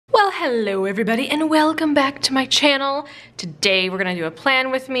Hello everybody and welcome back to my channel. Today we're gonna do a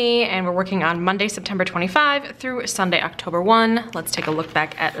plan with me and we're working on Monday, September 25 through Sunday, October 1. Let's take a look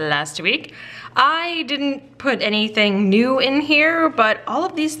back at last week. I didn't put anything new in here, but all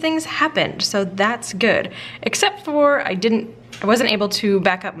of these things happened, so that's good. Except for I wasn't able to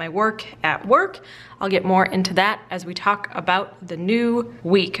back up my work at work. I'll get more into that as we talk about the new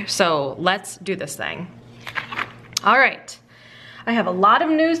week. So let's do this thing. All right. I have a lot of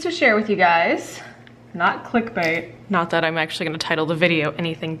news to share with you guys. Not clickbait. Not that I'm actually gonna title the video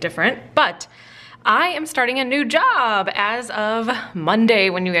anything different, but I am starting a new job as of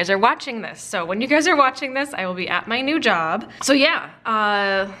Monday when you guys are watching this. So when you guys are watching this, I will be at my new job. So yeah,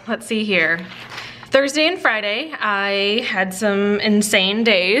 let's see here. Thursday and Friday, I had some insane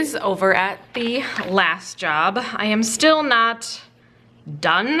days over at the last job. I am still not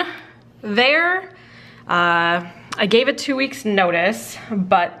done there. I gave it 2 weeks notice,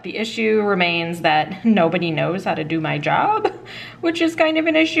 but the issue remains that nobody knows how to do my job, which is kind of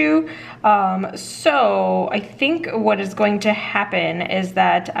an issue. So I think what is going to happen is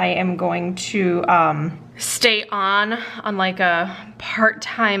that I am going to stay on like a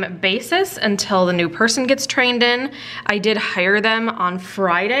part-time basis until the new person gets trained in. I did hire them on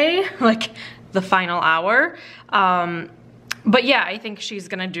Friday, like the final hour. But yeah, I think she's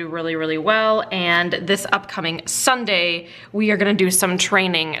gonna do really, really well. And this upcoming Sunday, we are gonna do some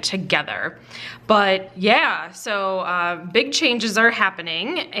training together. But yeah, so big changes are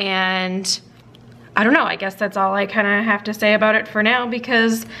happening. And I don't know, I guess that's all I kind of have to say about it for now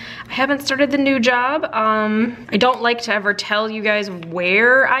because I haven't started the new job. I don't like to ever tell you guys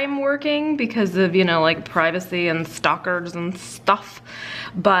where I'm working because of, you know, like privacy and stalkers and stuff.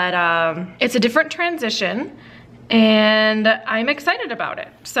 But it's a different transition. And I'm excited about it.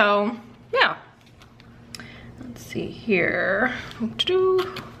 So yeah, let's see here.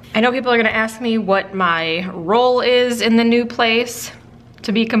 I know people are gonna ask me what my role is in the new place.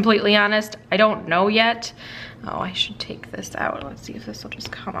 To be completely honest, I don't know yet. Oh, I should take this out. Let's see if this will just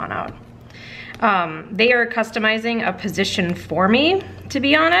come on out. They are customizing a position for me, to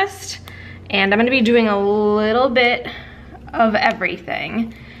be honest. And I'm gonna be doing a little bit of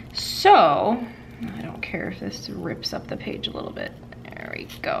everything. So, I don't care if this rips up the page a little bit. There we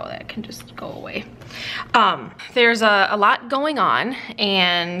go, that can just go away. There's a lot going on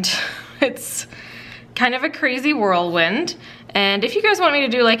and it's kind of a crazy whirlwind. And if you guys want me to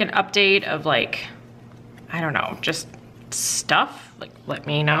do like an update of like, I don't know, just stuff, like let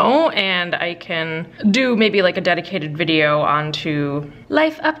me know and I can do maybe like a dedicated video onto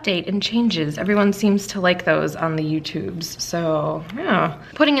life update and changes. Everyone seems to like those on the YouTubes. So yeah,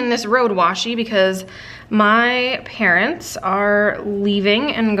 putting in this road washi because my parents are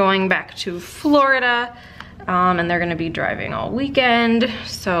leaving and going back to Florida and they're gonna be driving all weekend.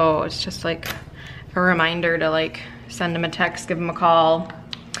 So it's just like a reminder to like send them a text, give them a call,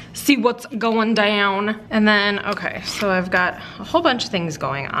 see what's going down. And then, okay, so I've got a whole bunch of things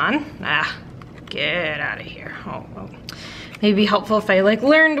going on. Get out of here. Oh, maybe helpful if I like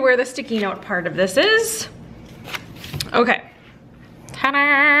learned where the sticky note part of this is. Okay,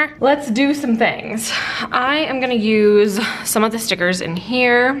 ta-da! Let's do some things. I am gonna use some of the stickers in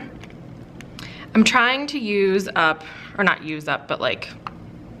here. I'm trying to use up, or not use up, but like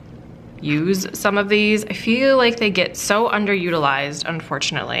use some of these. I feel like they get so underutilized,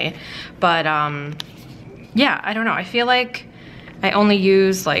 unfortunately. But yeah, I don't know. I feel like I only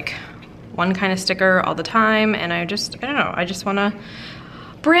use like one kind of sticker all the time and I don't know. I just wanna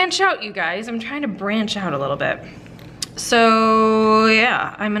branch out, you guys. I'm trying to branch out a little bit. So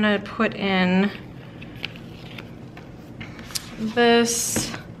yeah, I'm gonna put in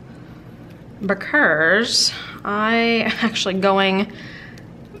this because I actually going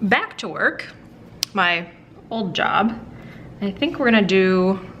back to work, my old job. I think we're gonna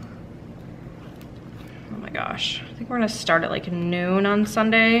do, oh my gosh, I think we're gonna start at like noon on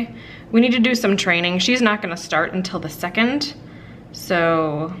Sunday. We need to do some training. She's not gonna start until the 2nd.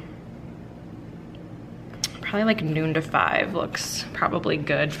 So probably like noon to 5 looks probably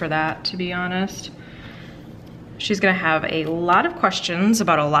good for that, to be honest. She's gonna have a lot of questions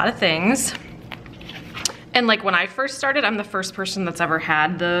about a lot of things. And like when I first started, I'm the first person that's ever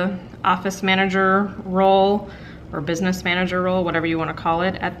had the office manager role or business manager role, whatever you want to call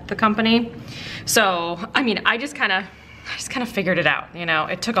it, at the company. So, I mean, I just kind of figured it out, you know?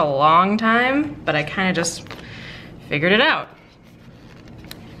 It took a long time, but I kind of just figured it out.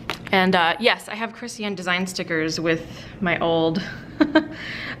 And yes, I have Krissyanne Designs stickers with my old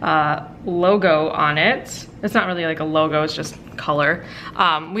logo on it. It's not really like a logo, it's just color.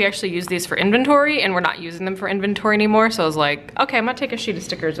 We actually use these for inventory and we're not using them for inventory anymore. So I was like, okay, I'm gonna take a sheet of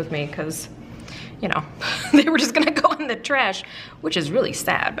stickers with me because, you know, they were just gonna go in the trash, which is really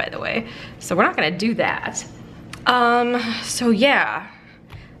sad, by the way. So we're not gonna do that. So yeah.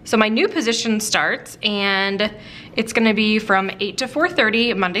 So my new position starts and it's gonna be from 8 to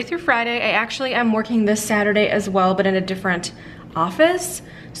 4:30, Monday through Friday. I actually am working this Saturday as well, but in a different office.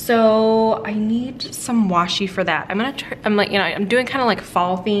 So I need some washi for that. I'm doing kind of like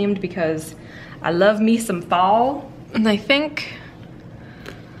fall themed because I love me some fall. And I think,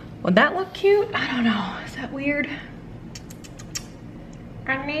 would that look cute? I don't know, is that weird?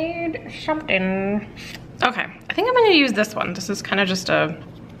 I need something. Okay, I think I'm gonna use this one. This is kind of just a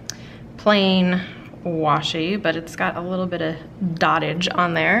plain washi, but it's got a little bit of dottage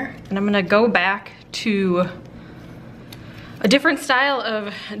on there. And I'm gonna go back to a different style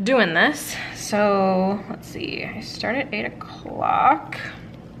of doing this. So let's see, I start at 8 o'clock.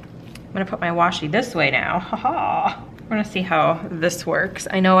 I'm gonna put my washi this way now, haha. We're gonna see how this works.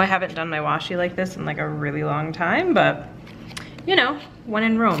 I know I haven't done my washi like this in like a really long time, but you know, when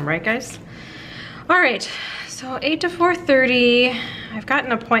in Rome, right guys? All right, so 8 to 4:30. I've got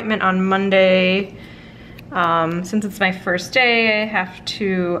an appointment on Monday. Since it's my first day, I have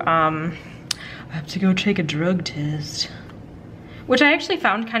to go take a drug test. Which I actually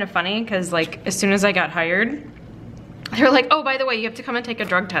found kind of funny because like as soon as I got hired, they were like, oh, by the way, you have to come and take a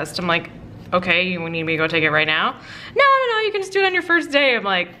drug test. I'm like, okay, you need me to go take it right now? No, you can just do it on your first day. I'm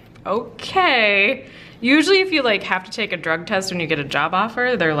like, okay. Usually if you like have to take a drug test when you get a job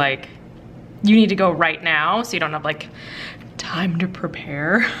offer, they're like, you need to go right now so you don't have like time to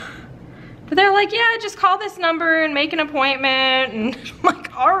prepare. But they're like, yeah, just call this number and make an appointment. And I'm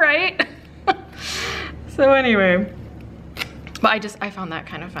like, all right. So anyway, but I found that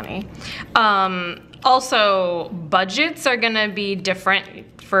kind of funny. Also, budgets are gonna be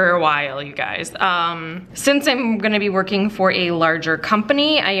different for a while, you guys. Since I'm gonna be working for a larger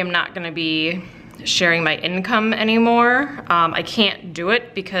company, I am not gonna be sharing my income anymore. I can't do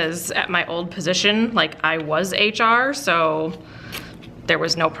it because at my old position, like I was HR, so there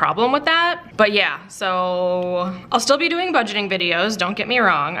was no problem with that. But yeah, so I'll still be doing budgeting videos, don't get me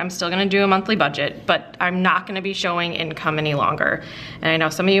wrong. I'm still gonna do a monthly budget, but I'm not gonna be showing income any longer. And I know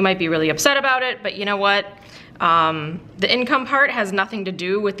some of you might be really upset about it, but you know what? The income part has nothing to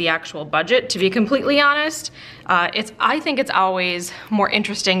do with the actual budget, to be completely honest. I think it's always more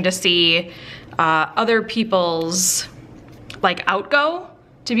interesting to see other people's like outgo,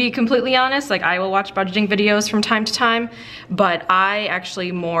 to be completely honest. Like I will watch budgeting videos from time to time, but I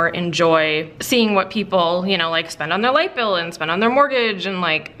actually more enjoy seeing what people, you know, like spend on their light bill and spend on their mortgage and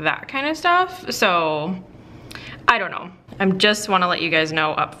like that kind of stuff. So I don't know. I just want to let you guys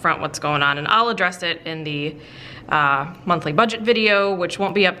know up front what's going on, and I'll address it in the monthly budget video, which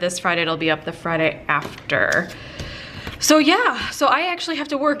won't be up this Friday, it'll be up the Friday after. So yeah, so I actually have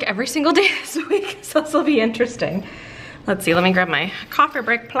to work every single day this week, so this will be interesting. Let's see, let me grab my coffee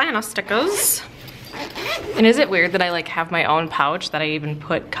break planner stickers. And is it weird that I like have my own pouch that I even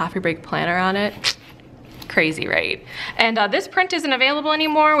put coffee break planner on it? Crazy, right? And this print isn't available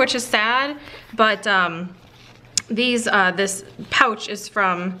anymore, which is sad, but this pouch is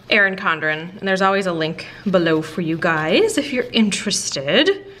from Erin Condren, and there's always a link below for you guys if you're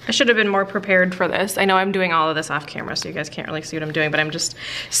interested. I should have been more prepared for this. I know I'm doing all of this off camera, so you guys can't really see what I'm doing, but I'm just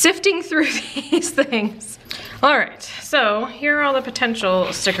sifting through these things. All right, so here are all the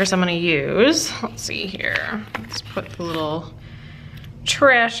potential stickers I'm gonna use. Let's see here. Let's put the little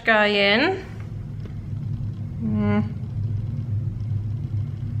trash guy in.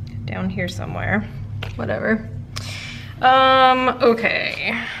 Down here somewhere, whatever.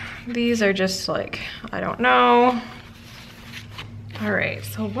 Okay, these are just like, I don't know. All right,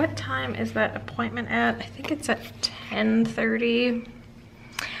 so what time is that appointment at? I think it's at 10:30.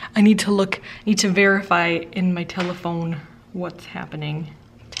 I need to verify in my telephone what's happening.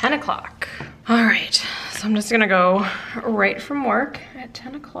 10 o'clock. All right, so I'm just gonna go right from work at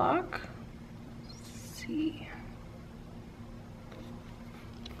 10 o'clock. Let's see.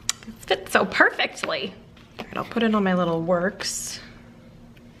 It fits so perfectly. All right, I'll put it on my little works.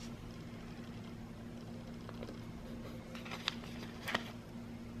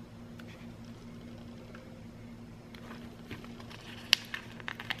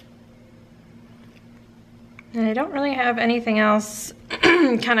 And I don't really have anything else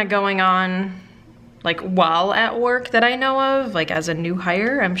kind of going on like while at work that I know of, like as a new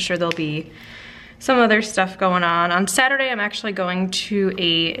hire. I'm sure there'll be some other stuff going on. On Saturday, I'm actually going to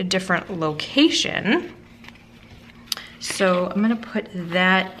a different location. So I'm gonna put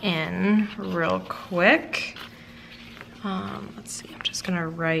that in real quick. Let's see, I'm just gonna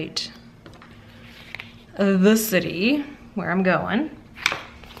write the city where I'm going.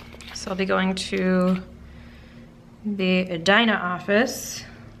 So I'll be going to the Edina office.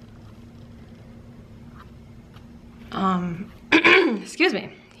 Excuse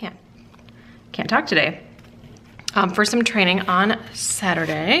me, can't talk today. For some training on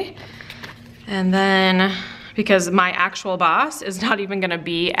Saturday. And then, because my actual boss is not even gonna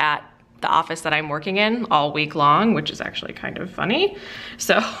be at the office that I'm working in all week long, which is actually kind of funny.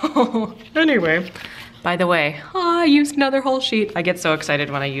 So anyway, by the way, I used another whole sheet. I get so excited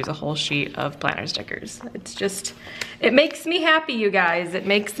when I use a whole sheet of planner stickers. It's just, it makes me happy, you guys. It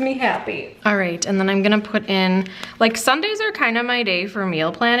makes me happy. All right, and then I'm gonna put in, like Sundays are kind of my day for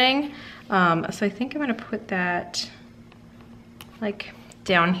meal planning. So I think I'm gonna put that like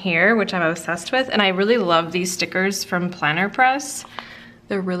down here, which I'm obsessed with. And I really love these stickers from Planner Press.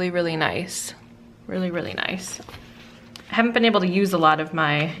 They're really, really nice. Really, really nice. I haven't been able to use a lot of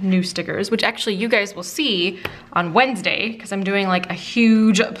my new stickers, which actually you guys will see on Wednesday, because I'm doing like a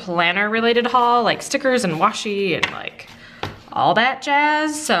huge planner related haul, like stickers and washi and like all that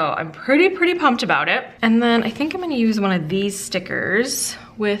jazz. So I'm pretty pumped about it. And then I think I'm gonna use one of these stickers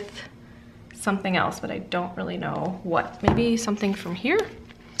with something else, but I don't really know what. Maybe something from here?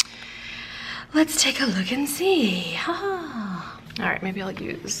 Let's take a look and see. All right, maybe I'll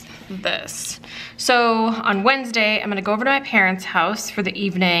use this. So on Wednesday, I'm gonna go over to my parents' house for the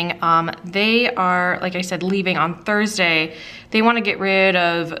evening. They are, like I said, leaving on Thursday. They wanna get rid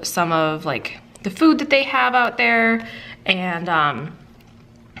of some of like the food that they have out there. And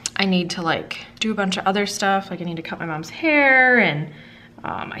I need to like do a bunch of other stuff. Like I need to cut my mom's hair and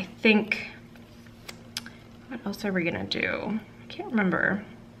I think, what else are we gonna do? I can't remember.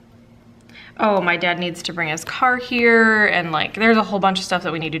 Oh, my dad needs to bring his car here and like there's a whole bunch of stuff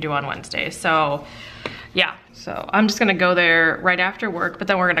that we need to do on Wednesday. So yeah, so I'm just gonna go there right after work, but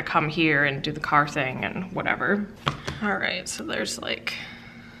then we're gonna come here and do the car thing and whatever. All right, so there's like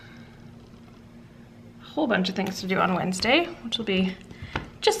a whole bunch of things to do on Wednesday, which will be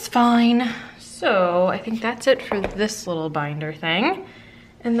just fine. So I think that's it for this little binder thing.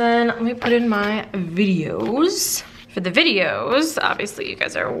 And then let me put in my videos. For the videos, obviously you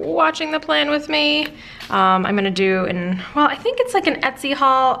guys are watching the plan with me. I'm gonna do well, I think it's like an Etsy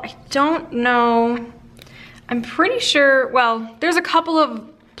haul. I don't know. I'm pretty sure, well, there's a couple of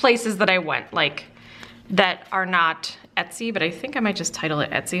places that I went, like, that are not Etsy, but I think I might just title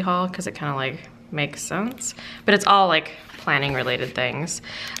it Etsy haul because it kind of like makes sense. But it's all like planning related things.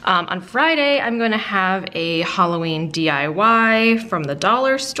 On Friday, I'm gonna have a Halloween DIY from the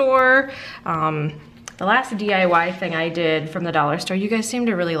dollar store. The last DIY thing I did from the dollar store, you guys seem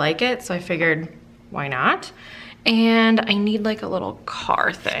to really like it, so I figured, why not? And I need like a little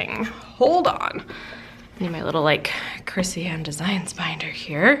car thing. Hold on. I need my little like Krissyanne Designs binder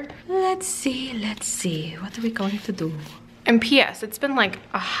here. Let's see, what are we going to do? And PS, it's been like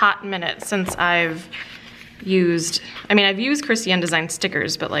a hot minute since I've used Krissyanne Designs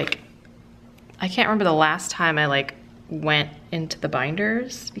stickers, but like, I can't remember the last time I like went into the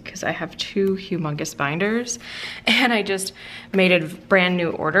binders because I have two humongous binders, and I just made a brand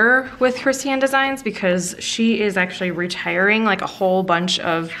new order with Krissyanne Designs because she is actually retiring like a whole bunch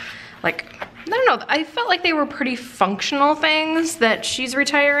of like, I don't know, I felt like they were pretty functional things that she's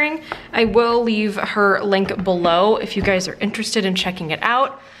retiring. I will leave her link below if you guys are interested in checking it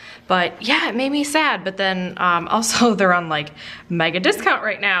out. But yeah, it made me sad. But then also they're on like mega discount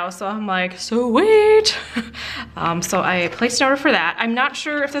right now. So I'm like, sweet. So I placed an order for that. I'm not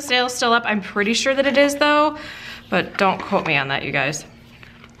sure if the sale is still up. I'm pretty sure that it is though, but don't quote me on that, you guys.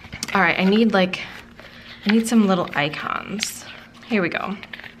 All right, I need some little icons. Here we go.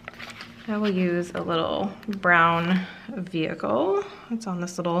 I will use a little brown vehicle. It's on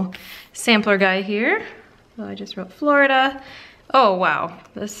this little sampler guy here. So I just wrote Florida. Oh wow,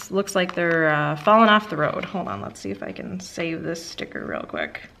 this looks like they're falling off the road. Hold on, let's see if I can save this sticker real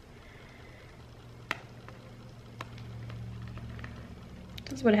quick.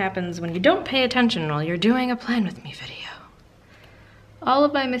 This is what happens when you don't pay attention while you're doing a Plan With Me video. All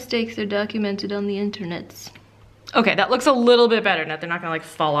of my mistakes are documented on the internets. Okay, that looks a little bit better now. They're not gonna like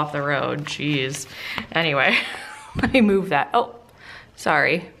fall off the road, jeez. Anyway, let me move that. Oh,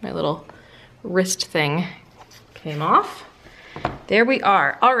 sorry, my little wrist thing came off. There we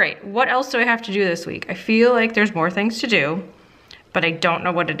are. All right, what else do I have to do this week? I feel like there's more things to do, but I don't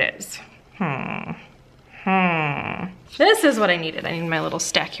know what it is. This is what I needed. I need my little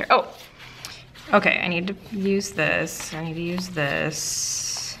stack here. Oh, okay, I need to use this. I need to use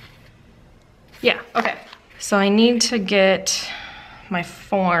this. Yeah, okay. So I need to get my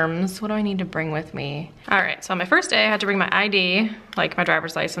forms. What do I need to bring with me? All right, so on my first day, I had to bring my ID, like my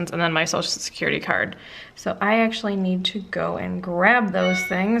driver's license, and then my social security card. So I actually need to go and grab those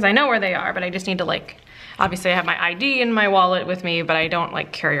things. I know where they are, but I just need to like, obviously I have my ID in my wallet with me, but I don't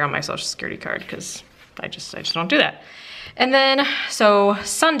like carry around my social security card because I just don't do that. And then, so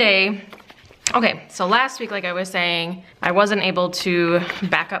Sunday, okay, so last week, like I was saying, I wasn't able to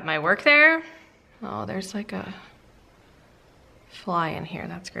back up my work there. Oh, there's like a fly in here,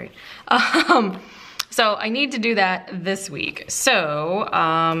 that's great. So I need to do that this week. So,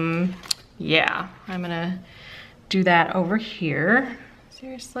 yeah, I'm gonna do that over here.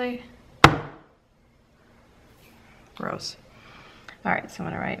 Seriously? Gross. All right, so I'm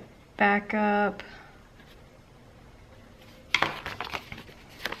gonna write backup.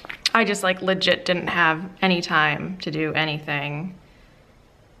 I just like legit didn't have any time to do anything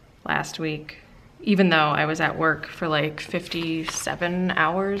last week, even though I was at work for like 57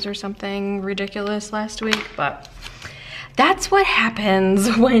 hours or something ridiculous last week, but that's what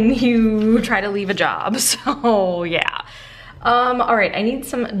happens when you try to leave a job, so yeah. All right, I need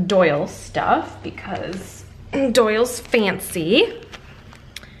some DOYLE stuff because DOYLE's fancy.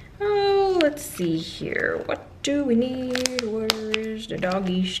 Oh, let's see here. What do we need? Where is the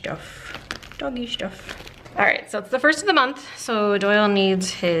doggy stuff? Doggy stuff. All right, so it's the first of the month, so DOYLE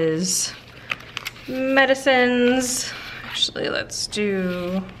needs his medicines. Actually, let's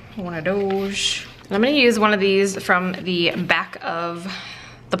do one of those. And I'm gonna use one of these from the back of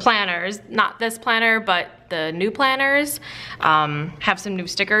the planners. Not this planner, but the new planners have some new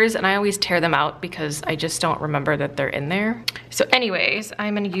stickers, and I always tear them out because I just don't remember that they're in there. So anyways,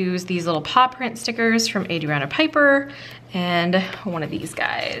 I'm gonna use these little paw print stickers from Adriana Piper and one of these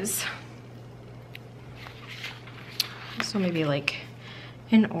guys. So maybe like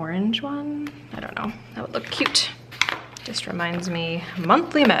an orange one? I don't know, that would look cute. Just reminds me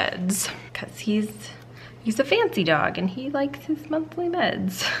monthly meds, because he's a fancy dog and he likes his monthly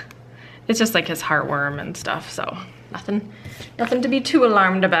meds. It's just like his heartworm and stuff, so nothing to be too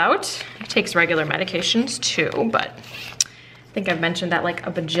alarmed about. He takes regular medications too, but I think I've mentioned that like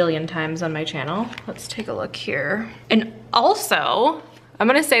a bajillion times on my channel. Let's take a look here. And also, I'm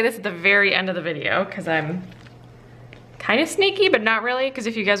gonna say this at the very end of the video because I'm kind of sneaky, but not really, because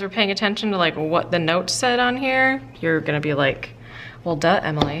if you guys were paying attention to like what the notes said on here, you're gonna be like, well, duh,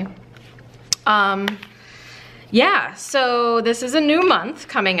 Emily. Yeah, so this is a new month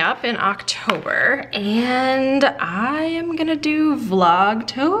coming up in October, and I am gonna do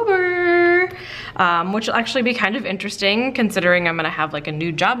Vlogtober, which will actually be kind of interesting considering I'm gonna have like a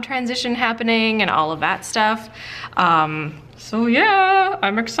new job transition happening and all of that stuff. So yeah,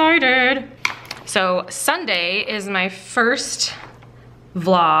 I'm excited. So Sunday is my first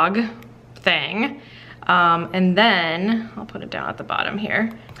vlog thing, and then I'll put it down at the bottom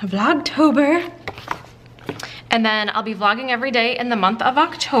here, Vlogtober. And then I'll be vlogging every day in the month of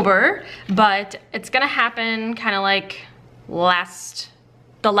October, but it's gonna happen kind of like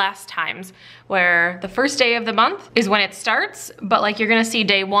the last times, where the first day of the month is when it starts, but like you're gonna see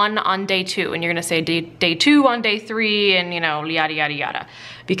day 1 on day 2, and you're gonna say day 2 on day 3, and you know, yada, yada, yada.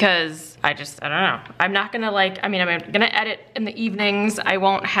 Because I don't know. I'm not gonna like, I mean, I'm gonna edit in the evenings. I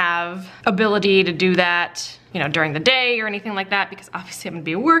won't have ability to do that, you know, during the day or anything like that, because obviously I'm gonna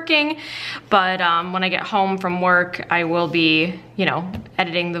be working. But when I get home from work, I will be, you know,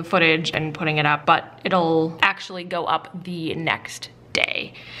 editing the footage and putting it up, but it'll actually go up the next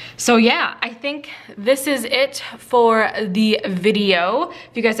day. So yeah, I think this is it for the video.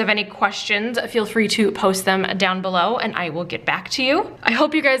 If you guys have any questions, feel free to post them down below and I will get back to you. I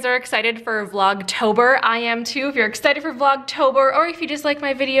hope you guys are excited for Vlogtober. I am too. If you're excited for Vlogtober, or if you just like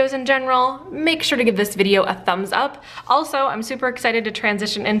my videos in general, make sure to give this video a thumbs up. Also, I'm super excited to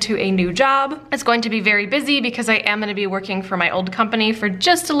transition into a new job. It's going to be very busy because I am going to be working for my old company for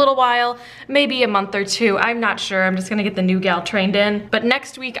just a little while, maybe a month or 2. I'm not sure. I'm just going to get the new gal trained in. But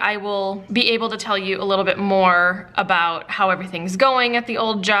next week I will be able to tell you a little bit more about how everything's going at the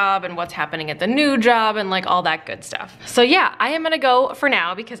old job and what's happening at the new job and like all that good stuff. So yeah, I am gonna go for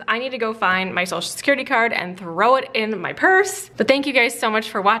now because I need to go find my social security card and throw it in my purse. But thank you guys so much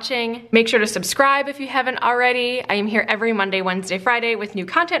for watching. Make sure to subscribe if you haven't already. I am here every Monday, Wednesday, Friday with new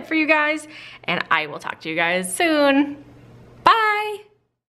content for you guys, and I will talk to you guys soon. Bye!